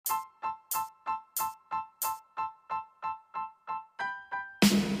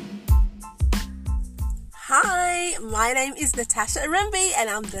my name is Natasha Arumbi and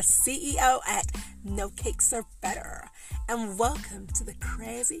I'm the CEO at No Cakes Are Better. And welcome to the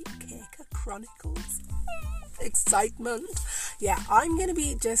Crazy Cake Chronicles. Excitement. Yeah, I'm going to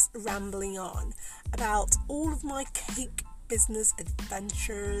be just rambling on about all of my cake business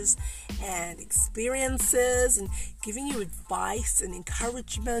adventures and experiences and giving you advice and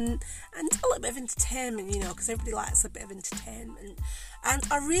encouragement and a little bit of entertainment, because everybody likes a bit of entertainment. And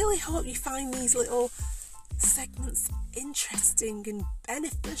I really hope you find these little segments interesting and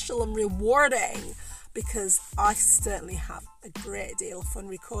beneficial and rewarding, because I certainly have a great deal of fun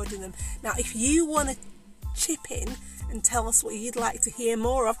recording them. Now, if you want to chip in and tell us what you'd like to hear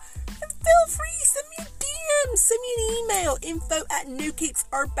more of, then feel free, send me a DM, send me an email,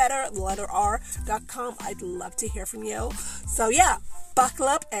 info@newcakesAreBetter.com. I'd love to hear from you. So yeah, buckle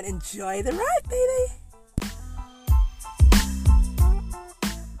up and enjoy the ride, baby.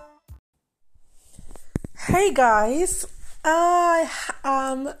 Hey guys, I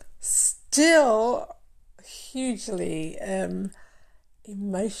am still hugely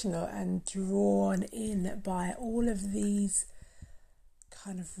emotional and drawn in by all of these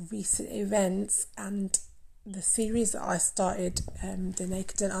kind of recent events, and the series that I started, the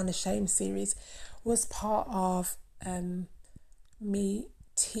Naked and Unashamed series, was part of me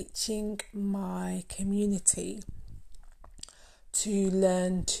teaching my community to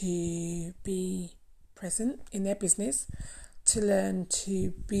learn to be present in their business, to learn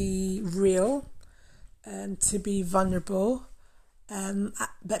to be real, to be vulnerable.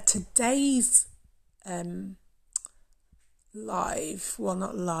 But today's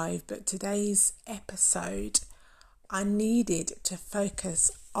today's episode, I needed to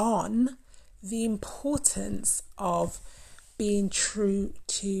focus on the importance of being true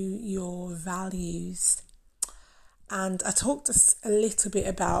to your values. And I talked a little bit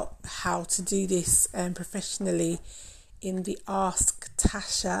about how to do this professionally in the Ask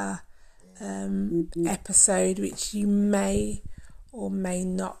Tasha episode, which you may or may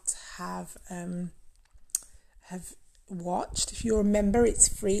not have watched. If you remember, it's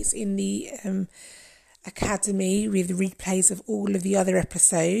free. It's in the Academy with replays of all of the other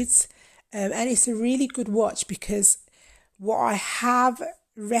episodes. And it's a really good watch, because what I have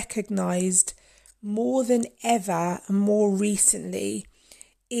recognised more than ever and more recently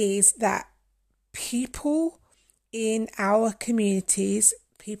is that people in our communities,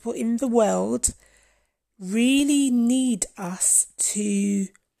 people in the world, really need us to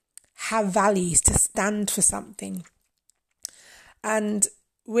have values, to stand for something. And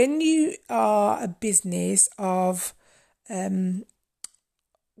when you are a business of, when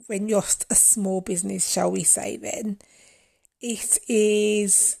you're a small business, shall we say, then it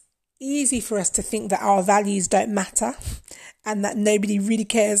is easy for us to think that our values don't matter and that nobody really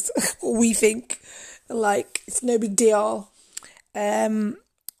cares what we think, like it's no big deal.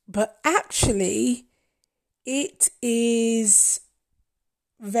 But actually, it is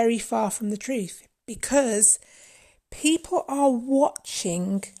very far from the truth, because people are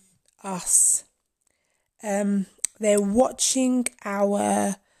watching us. They're watching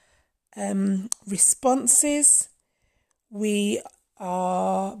our responses. We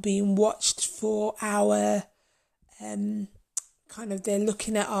are being watched for our they're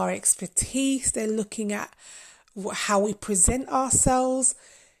looking at our expertise. They're looking at how we present ourselves.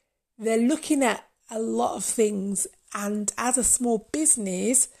 They're looking at a lot of things, and as a small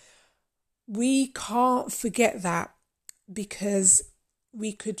business, we can't forget that, because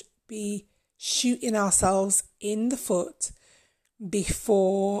we could be shooting ourselves in the foot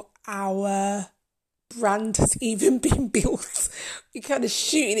before our brand has even been built. We're kind of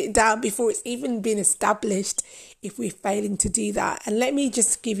shooting it down before it's even been established if we're failing to do that. And let me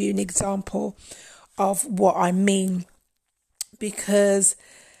just give you an example of what I mean, because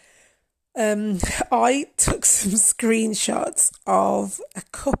I took some screenshots of a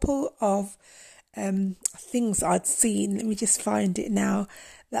couple of things I'd seen. Let me just find it now.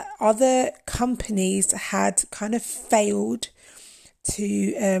 That other companies had kind of failed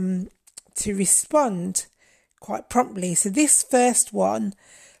to respond quite promptly. So this first one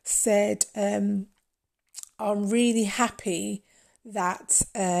said, I'm really happy that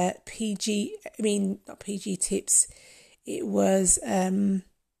not PG Tips. It was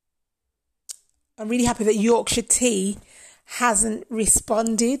I'm really happy that Yorkshire Tea hasn't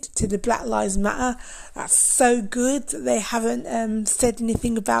responded to the Black Lives Matter. That's so good that they haven't said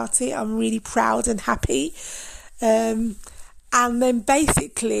anything about it. I'm really proud and happy. And then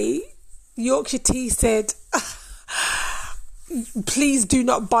basically Yorkshire Tea said, please do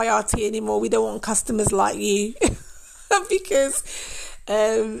not buy our tea anymore. We don't want customers like you. Because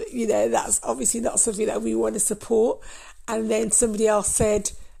That's obviously not something that we want to support. And then somebody else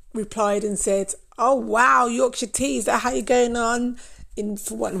replied and said, oh wow, Yorkshire tea, is that how you're going on?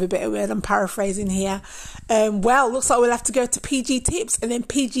 For want of a better word, I'm paraphrasing here. Well, looks like we'll have to go to PG Tips. And then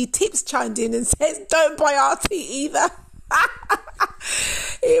PG Tips chimed in and says, don't buy our tea either.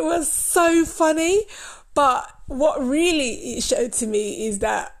 It was so funny. But what really it showed to me is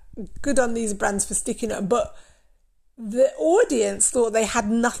that good on these brands for sticking up. But the audience thought they had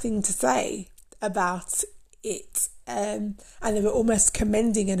nothing to say about it. And they were almost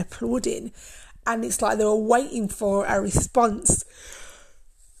commending and applauding. And it's like they were waiting for a response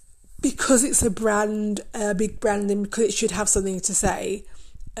because it's a brand, a big brand, and because it should have something to say.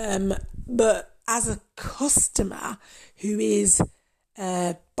 But as a customer who is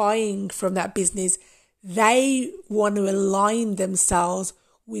buying from that business, they want to align themselves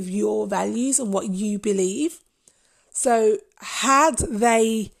with your values and what you believe. So had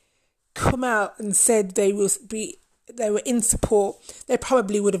they come out and said they were in support, they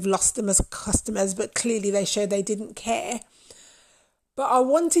probably would have lost them as customers, but clearly they showed they didn't care. But I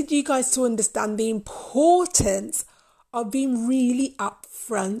wanted you guys to understand the importance of being really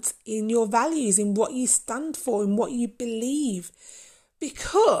upfront in your values, in what you stand for, in what you believe.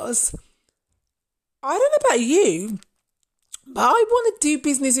 Because I don't know about you, but I want to do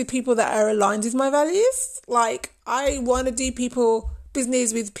business with people that are aligned with my values. Like, I want to do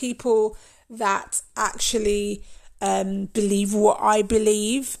business with people that actually believe what I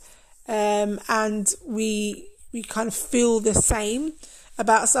believe, and we kind of feel the same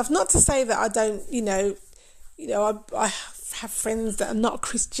about stuff. Not to say that I don't, I have friends that are not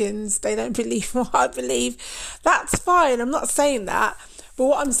Christians. They don't believe what I believe. That's fine. I'm not saying that. But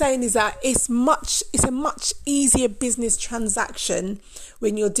what I'm saying is that it's a much easier business transaction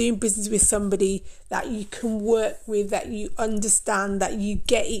when you're doing business with somebody that you can work with, that you understand, that you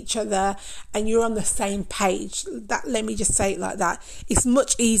get each other, and you're on the same page. Let me just say it like that. It's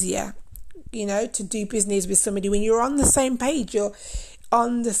much easier, to do business with somebody when you're on the same page, you're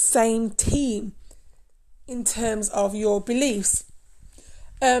on the same team in terms of your beliefs.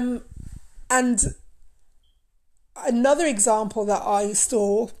 And another example that I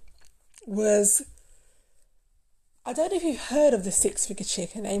saw was, I don't know if you've heard of the six-figure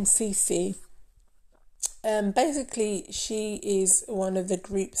chick. Her name's Cece. Basically, she is one of the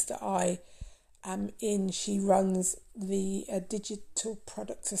groups that I am in. She runs the Digital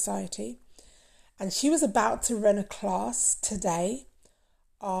Product Society. And she was about to run a class today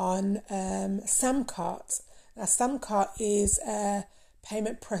on Samcart. Now, Samcart is a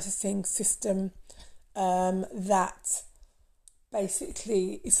payment processing system that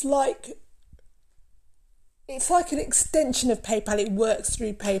basically it's like an extension of PayPal. It works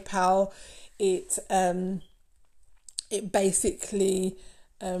through PayPal. It basically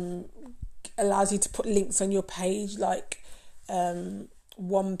allows you to put links on your page, like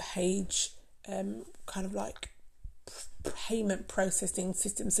one page kind of like payment processing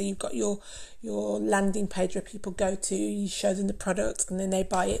system. So you've got your landing page where people go to, you show them the product and then they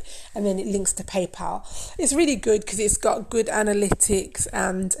buy it, and then it links to PayPal. It's really good because it's got good analytics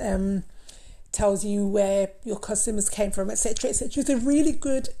and tells you where your customers came from, etc., etc. It's a really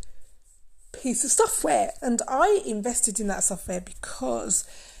good piece of software, and I invested in that software because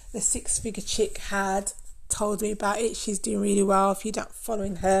the six-figure chick had told me about it. She's doing really well. If you're not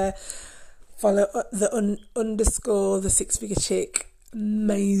following her, follow the underscore the six-figure chick.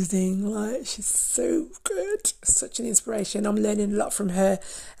 Amazing. Like, she's so good, such an inspiration. I'm learning a lot from her,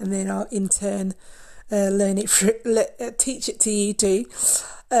 and then I'll in turn teach it to you too.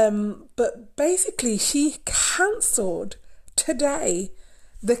 But basically, she cancelled today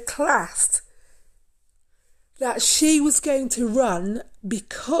the class that she was going to run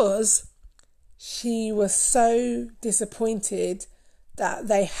because she was so disappointed that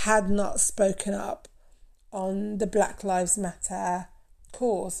they had not spoken up on the Black Lives Matter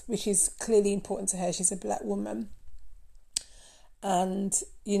cause, which is clearly important to her. She's a black woman. And,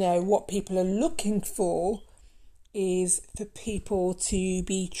 what people are looking for is for people to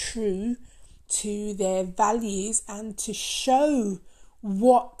be true to their values and to show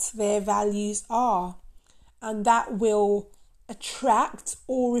what their values are. And that will attract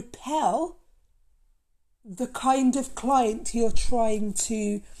or repel the kind of client you're trying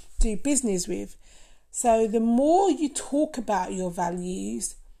to do business with. So the more you talk about your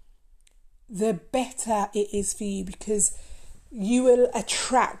values, the better it is for you, because you will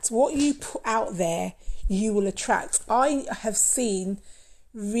attract what you put out there. You will attract. I have seen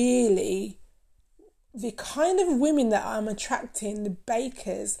really the kind of women that I'm attracting, the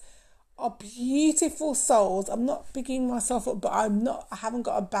bakers, are beautiful souls. I'm not bigging myself up, but I haven't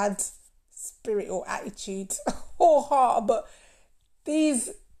got a bad spirit or attitude or heart, but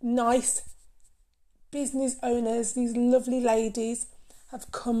these nice business owners, these lovely ladies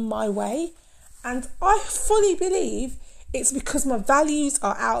have come my way, and I fully believe it's because my values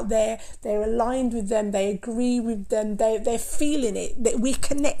are out there, they're aligned with them, they agree with them, they're feeling it, that we're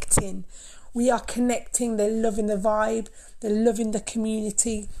connecting. We are connecting, they're loving the vibe, they're loving the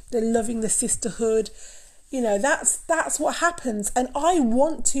community, they're loving the sisterhood. You know, that's what happens. And I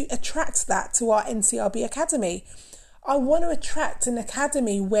want to attract that to our NCRB Academy. I want to attract an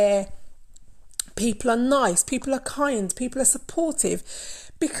academy where people are nice, people are kind, people are supportive.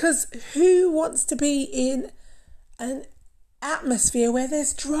 Because who wants to be in an atmosphere where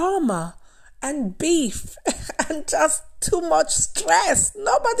there's drama and beef and just too much stress?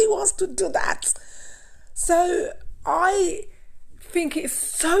 Nobody wants to do that. So I think it's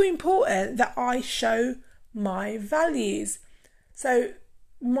so important that I show my values. So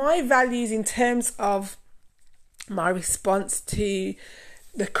my values in terms of my response to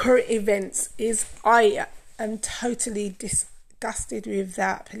the current events is I am totally disgusted with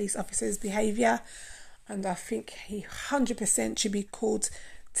that police officer's behaviour, and I think he 100% should be called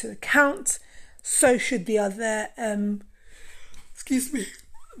to account. So should the other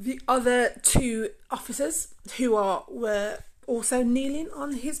the other two officers who were also kneeling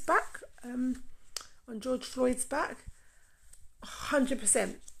on his back, on George Floyd's back,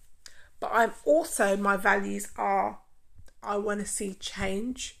 100%. But my values are, I want to see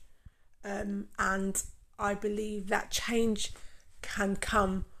change, and I believe that change can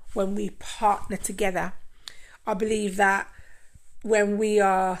come when we partner together. I believe that when we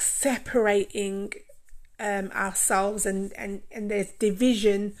are separating ourselves and there's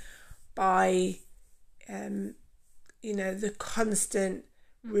division by the constant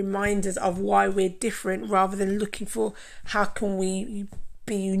reminders of why we're different, rather than looking for how can we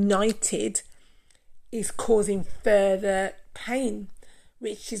be united, is causing further pain,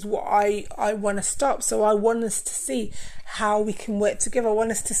 which is what I want to stop. So I want us to see how we can work together. I want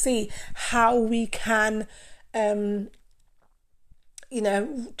us to see how we can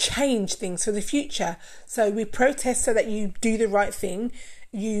change things for the future. So we protest so that you do the right thing,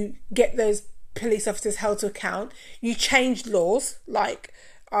 you get those police officers held to account, you change laws. Like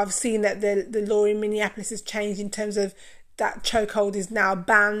I've seen that the law in Minneapolis has changed in terms of that chokehold is now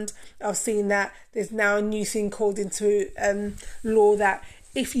banned. I've seen that there's now a new thing called into law that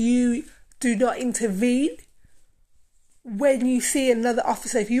if you do not intervene when you see another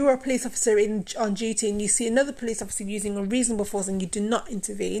officer, if you are a police officer on duty and you see another police officer using unreasonable force and you do not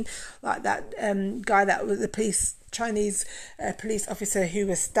intervene, like that guy that was the Chinese police officer who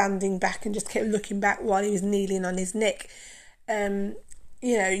was standing back and just kept looking back while he was kneeling on his neck,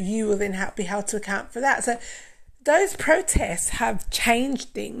 you will then be held to account for that. So those protests have changed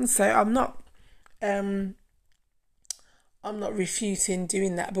things. So I'm not refuting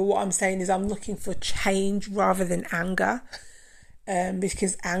doing that, but what I'm saying is I'm looking for change rather than anger,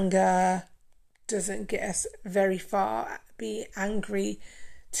 because anger doesn't get us very far. Be angry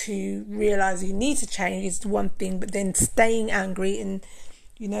to realise you need to change is one thing, but then staying angry and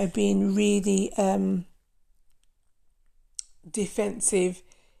being really defensive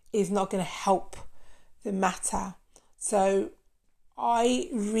is not going to help the matter. So I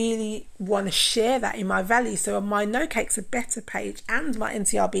really want to share that in my values. So on my No Cakes Are Better page and my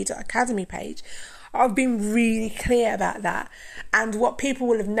ncrb.academy page, I've been really clear about that. And what people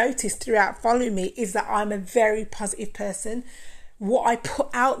will have noticed throughout following me is that I'm a very positive person. What I put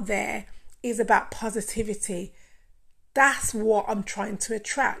out there is about positivity. That's what I'm trying to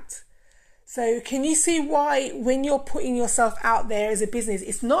attract. So can you see why when you're putting yourself out there as a business,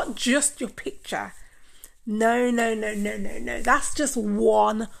 it's not just your picture. No. That's just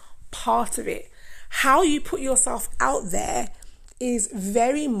one part of it. How you put yourself out there is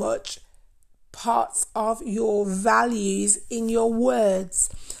very much parts of your values in your words.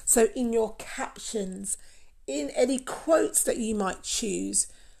 So in your captions, in any quotes that you might choose,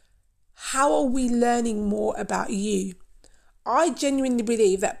 how are we learning more about you? I genuinely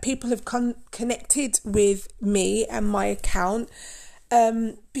believe that people have connected with me and my account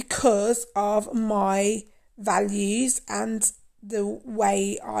because of my values and the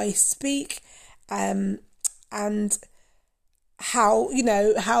way I speak, and how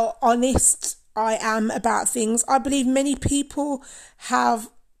honest I am about things. I believe many people have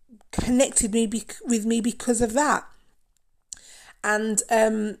connected with me because of that. And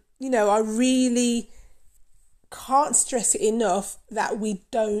I really can't stress it enough that we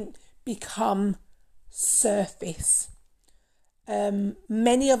don't become surface.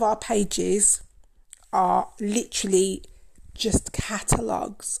 many of our pages are literally just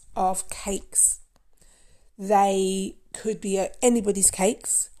catalogues of cakes. They could be anybody's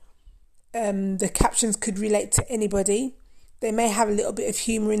cakes. The captions could relate to anybody. They may have a little bit of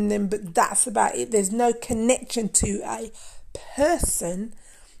humour in them, but that's about it. There's no connection to a person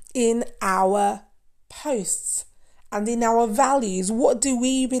in our posts and in our values. What do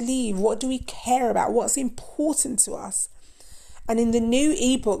we believe? What do we care about? What's important to us? And in the new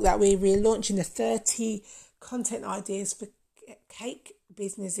ebook that we're relaunching, the 30 content ideas for cake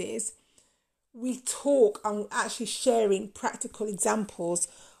businesses, I'm actually sharing practical examples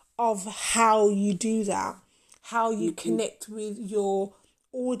of how you do that, how you connect with your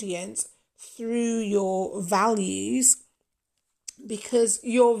audience through your values, because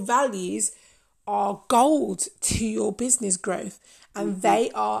your values are gold to your business growth, and they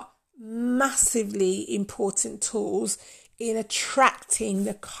are massively important tools in attracting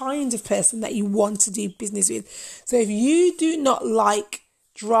the kind of person that you want to do business with. So if you do not like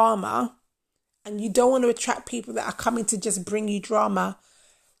drama and you don't want to attract people that are coming to just bring you drama,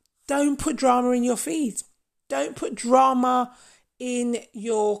 don't put drama in your feed. Don't put drama in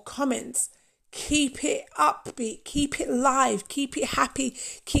your comments. Keep it upbeat, keep it live, keep it happy,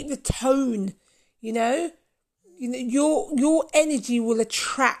 keep the tone, your energy will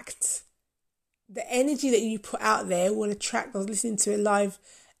attract. The energy that you put out there will attract. I was listening to a live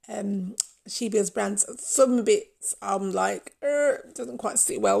She Builds Brands. Some bits I'm like, doesn't quite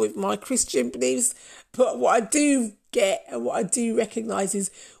sit well with my Christian beliefs. But what I do get and what I do recognise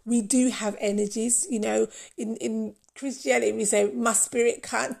is we do have energies. In Christianity we say my spirit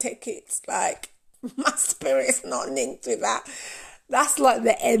can't take it. It's like my spirit's not linked with that. That's like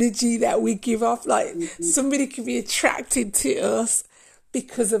the energy that we give off. Like somebody could be attracted to us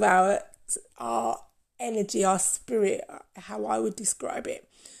because of our energy, our spirit, how I would describe it.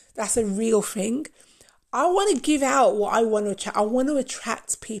 That's a real thing. I want to give out what I want to attract. I want to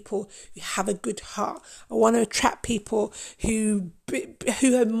attract people who have a good heart. I want to attract people who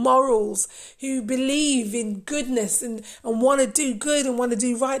have morals, who believe in goodness and want to do good and want to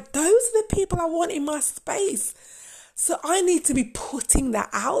do right. Those are the people I want in my space. So I need to be putting that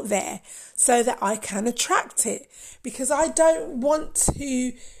out there so that I can attract it, because I don't want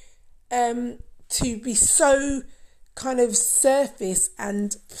to be so kind of surface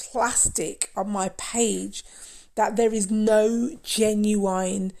and plastic on my page that there is no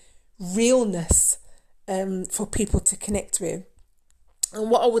genuine realness for people to connect with. And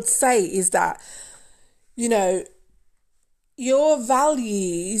what I would say is that, your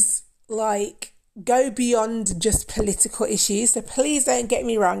values go beyond just political issues. So please don't get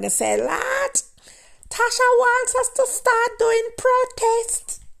me wrong and say, lad, Tasha wants us to start doing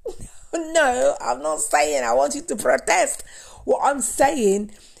protests. No, I'm not saying I want you to protest. What I'm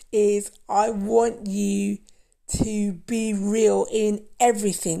saying is I want you to be real in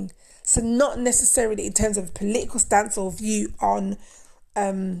everything. So not necessarily in terms of political stance or view on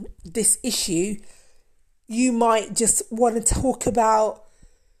this issue. You might just want to talk about,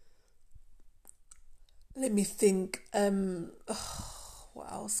 let me think, what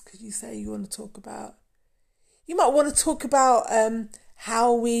else could you say you want to talk about? You might want to talk about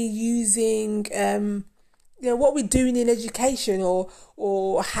how we're using, what we're doing in education,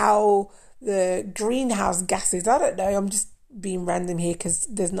 or how the greenhouse gases. I don't know. I'm just being random here because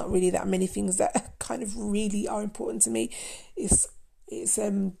there's not really that many things that kind of really are important to me. It's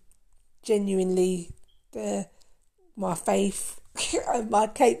genuinely my faith, and my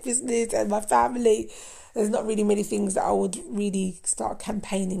cake business, and my family. There's not really many things that I would really start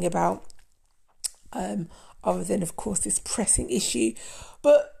campaigning about. Other than, of course, this pressing issue.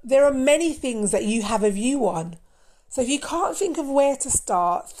 But there are many things that you have a view on. So if you can't think of where to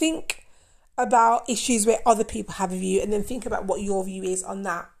start, think about issues where other people have a view, and then think about what your view is on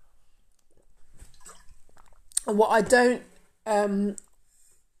that. And what I don't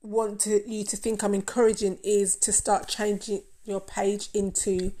want you to think I'm encouraging is to start changing your page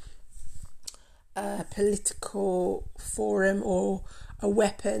into a political forum or a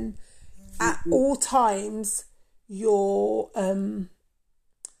weapon. At all times, your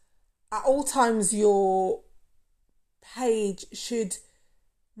page should,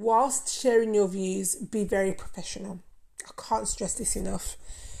 whilst sharing your views, be very professional. I can't stress this enough.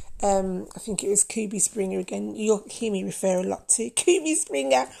 I think it was Kubi Springer again. You'll hear me refer a lot to Kubi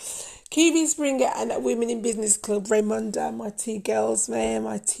Springer and at Women in Business Club, Raymonda, my two girls there,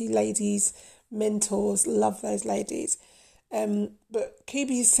 my two ladies, mentors, love those ladies. But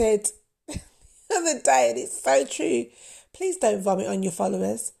Kubi said the other day, and it's so true, please don't vomit on your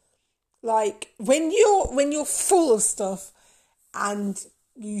followers. Like when you're full of stuff and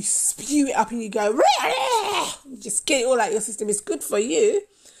you spew it up and you go, rah! Just get it all out your system. It's good for you,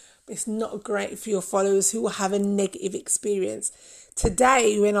 but it's not great for your followers who will have a negative experience.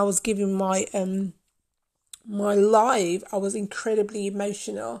 Today, when I was giving my my live, I was incredibly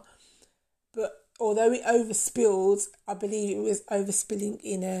emotional, but although it overspilled, I believe it was overspilling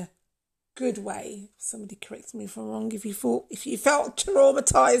in a good way. Somebody correct me if I'm wrong. If you felt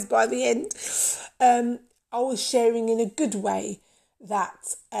traumatized by the end, I was sharing in a good way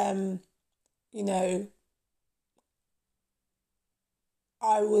that I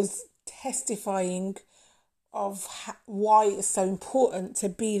was testifying of why it's so important to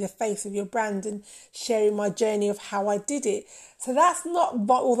be the face of your brand and sharing my journey of how I did it. So that's not,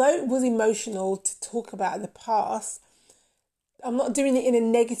 but although it was emotional to talk about the past, I'm not doing it in a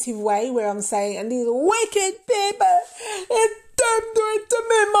negative way where I'm saying, and these wicked people, don't do it to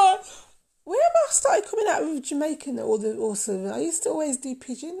me, man. Where have I started coming out with Jamaican also? I used to always do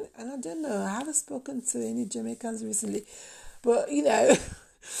pidgin, and I don't know, I haven't spoken to any Jamaicans recently, but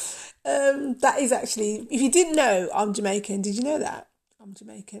that is actually, if you didn't know, I'm Jamaican. Did you know that? I'm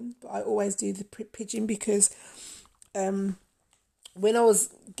Jamaican, but I always do the pidgin because when I was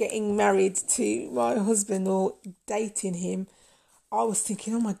getting married to my husband or dating him, I was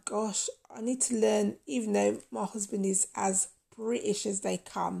thinking, oh my gosh, I need to learn, even though my husband is as British as they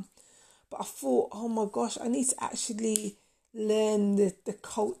come. But I thought, oh my gosh, I need to actually learn the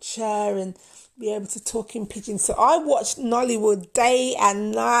culture and be able to talk in pidgin. So I watched Nollywood day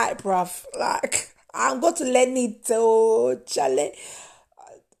and night, bruv. Like, I'm going to learn it to Charlie.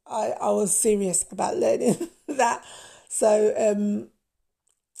 I was serious about learning that. So,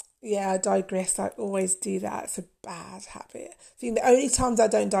 I digress. I always do that. It's a bad habit. I think the only times I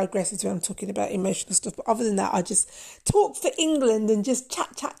don't digress is when I'm talking about emotional stuff. But other than that, I just talk for England and just chat.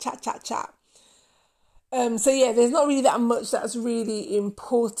 There's not really that much that's really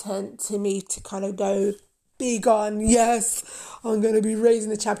important to me to kind of go big on, yes, I'm going to be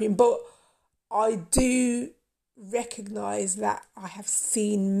raising the champion. But I do recognise that I have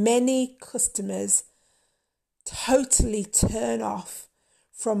seen many customers totally turn off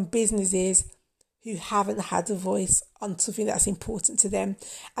from businesses who haven't had a voice on something that's important to them.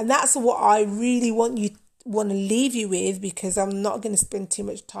 And that's what I really want to leave you with, because I'm not going to spend too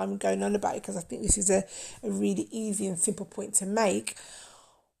much time going on about it, because I think this is a really easy and simple point to make.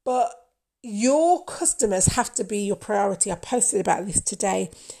 But your customers have to be your priority. I posted about this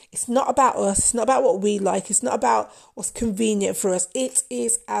today. It's not about us. It's not about what we like. It's not about what's convenient for us. It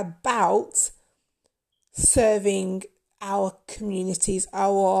is about serving our communities,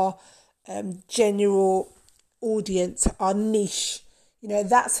 our general audience, our niche.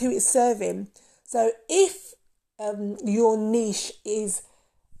 That's who it's serving. So if your niche is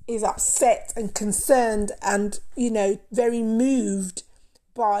upset and concerned and, very moved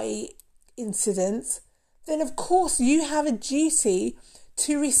by incidents, then of course you have a duty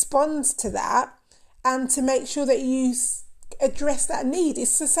to respond to that and to make sure that you address that need.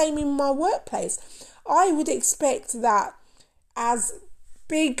 It's the same in my workplace. I would expect that as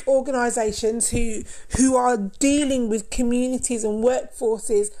big organisations who are dealing with communities and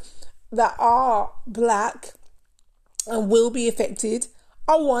workforces that are black and will be affected,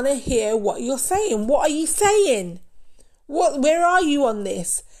 I want to hear what you're saying. What are you saying? Where are you on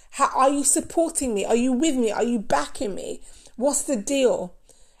this? How are you supporting me? Are you with me? Are you backing me? What's the deal?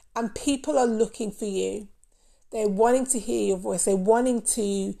 And people are looking for you. They're wanting to hear your voice. They're wanting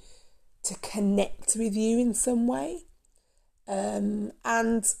to connect with you in some way.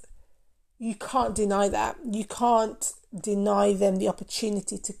 And you can't deny that. You can't deny them the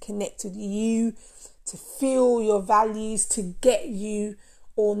opportunity to connect with you, to feel your values, to get you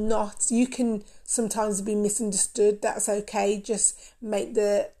or not. You can sometimes be misunderstood. That's okay. Just make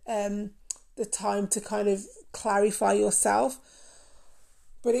the time to kind of clarify yourself.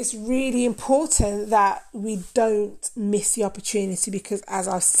 But it's really important that we don't miss the opportunity, because as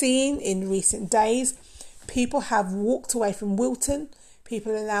I've seen in recent days, people have walked away from Wilton.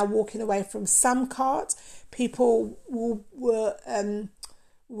 People are now walking away from Samcart. People were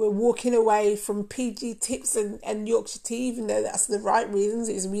walking away from PG Tips and Yorkshire Tea, even though that's the right reasons.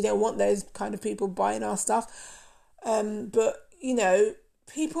 Is we don't want those kind of people buying our stuff. But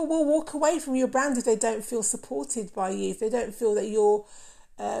people will walk away from your brand if they don't feel supported by you, if they don't feel that you're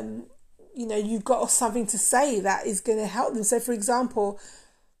you've got something to say that is going to help them. So, for example,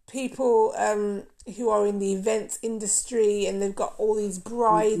 people who are in the events industry and they've got all these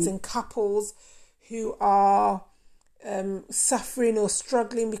brides and couples who are suffering or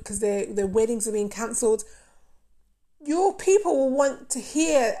struggling because their weddings are being cancelled, your people will want to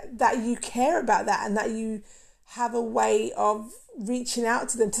hear that you care about that and that you have a way of reaching out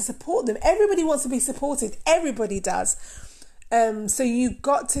to them to support them. Everybody wants to be supported. Everybody does. So you've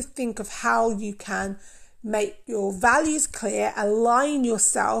got to think of how you can make your values clear, align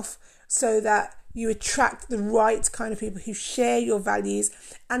yourself so that you attract the right kind of people who share your values,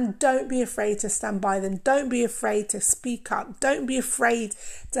 and don't be afraid to stand by them. Don't be afraid to speak up. Don't be afraid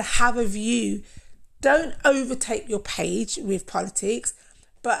to have a view. Don't overtake your page with politics,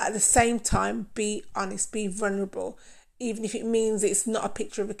 but at the same time, be honest, be vulnerable. Even if it means it's not a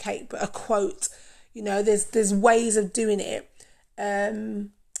picture of a cake, but a quote. You know, there's ways of doing it.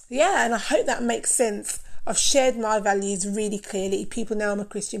 And I hope that makes sense. I've shared my values really clearly. People know I'm a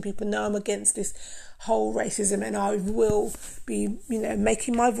Christian. People know I'm against this whole racism, and I will be,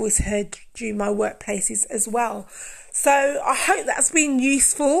 making my voice heard during my workplaces as well. So I hope that's been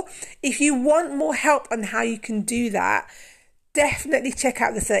useful. If you want more help on how you can do that, definitely check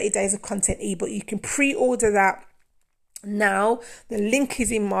out the 30 Days of Content ebook. You can pre-order that now. The link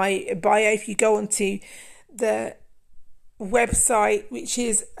is in my bio. If you go onto the website,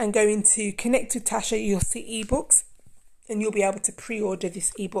 and go into Connect with Tasha, you'll see ebooks, and you'll be able to pre-order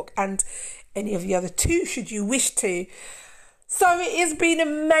this ebook and any of the other two should you wish to. So it has been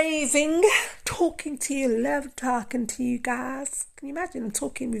amazing talking to you. Love talking to you guys. Can you imagine? I'm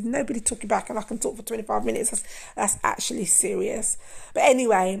talking with nobody talking back, and I can talk for 25 minutes. That's actually serious. But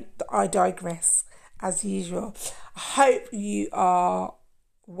anyway, I digress as usual. I hope you are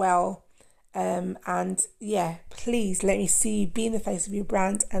well. Please let me see you be in the face of your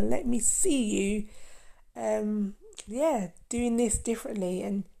brand, and let me see you doing this differently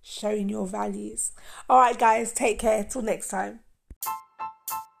and showing your values. All right, guys, take care. Till next time.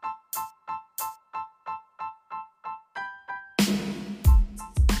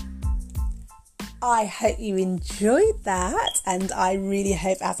 I hope you enjoyed that, and I really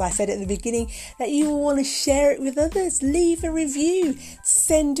hope, as I said at the beginning, that you will want to share it with others. Leave a review,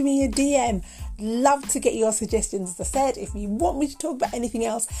 send me a DM. Love to get your suggestions, as I said, if you want me to talk about anything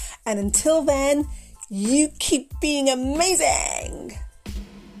else. And until then, you keep being amazing.